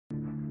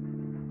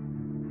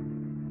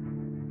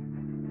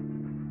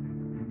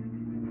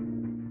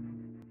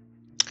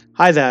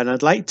Hi there, and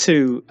I'd like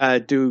to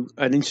do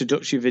an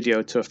introductory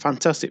video to a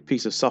fantastic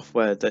piece of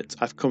software that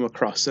I've come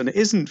across, and it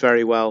isn't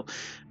very well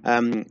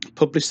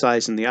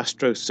publicized in the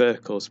Astro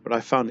circles, but I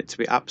found it to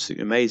be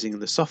absolutely amazing.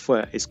 And the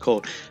software is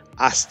called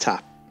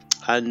ASTAP,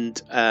 and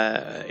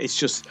it's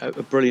just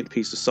a brilliant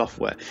piece of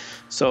software.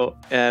 So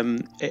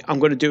I'm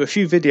going to do a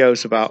few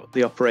videos about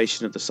the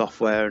operation of the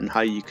software and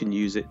how you can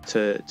use it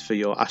for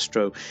your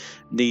Astro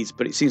needs,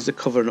 but it seems to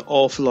cover an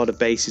awful lot of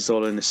bases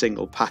all in a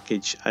single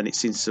package, and it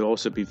seems to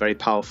also be very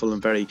powerful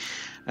and very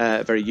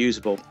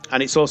usable.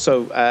 And it's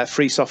also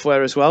free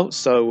software as well,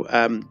 so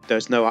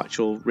there's no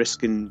actual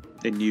risk in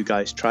you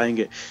guys trying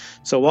it.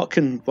 So what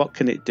can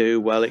it do?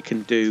 Well, it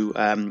can do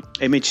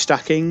image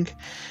stacking.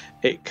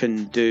 It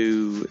can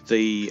do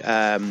the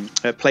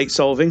plate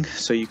solving,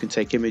 so you can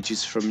take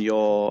images from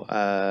your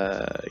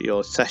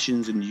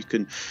sessions and you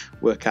can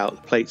work out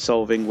the plate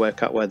solving,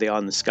 work out where they are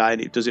in the sky,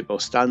 and it does it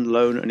both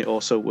standalone, and it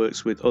also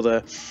works with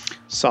other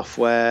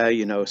software,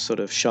 you know, sort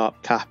of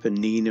SharpCap and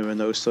Nina and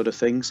those sort of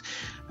things.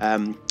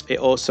 It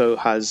also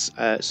has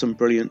some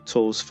brilliant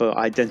tools for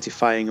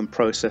identifying and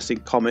processing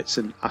comets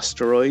and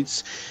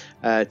asteroids.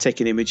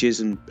 Taking images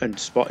and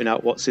spotting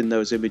out what's in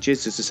those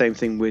images. It's the same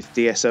thing with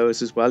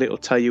DSOs as well. It'll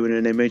tell you in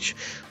an image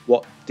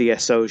what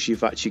DSOs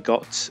you've actually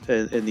got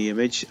in the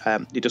image.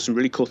 It does some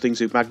really cool things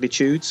with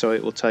magnitude, so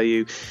it will tell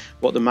you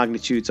what the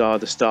magnitudes are,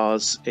 the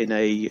stars in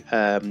a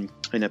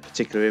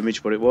particular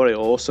image. But what it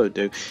will also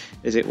do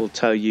is it will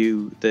tell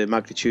you the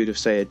magnitude of,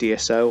 say, a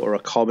DSO or a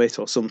comet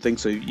or something,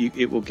 so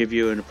it will give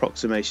you an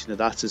approximation of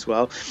that as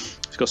well.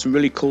 It's got some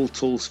really cool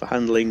tools for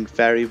handling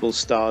variable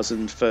stars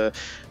and for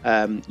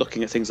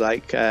looking at things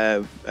like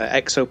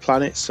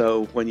exoplanets.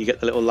 So when you get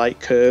the little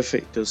light curve,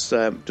 it does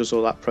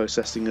all that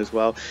processing as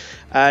well.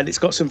 And it's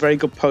got some very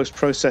good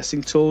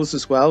post-processing tools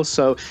as well.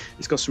 So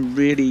it's got some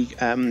really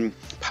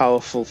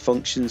powerful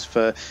functions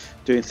for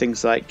doing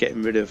things like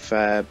getting rid of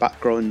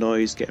background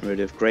noise, getting rid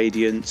of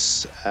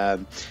gradients,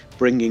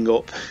 bringing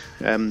up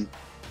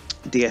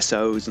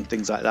DSOs and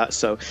things like that.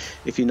 So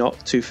if you're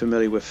not too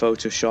familiar with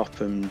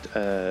Photoshop and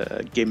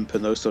GIMP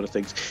and those sort of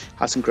things, it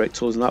has some great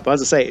tools in that. But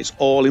as I say, it's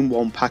all in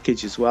one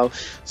package as well.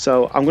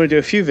 So I'm going to do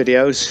a few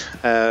videos.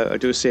 I'll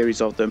do a series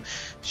of them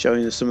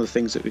showing you some of the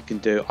things that we can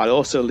do. I'll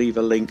also leave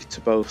a link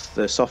to both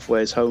the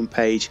software's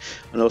homepage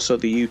and also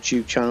the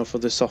YouTube channel for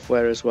the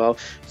software as well,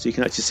 so you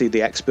can actually see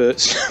the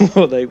experts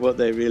what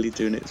they're really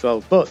doing it as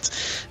well. But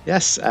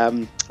yes,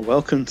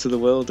 welcome to the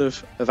world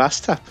of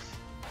ASTAP.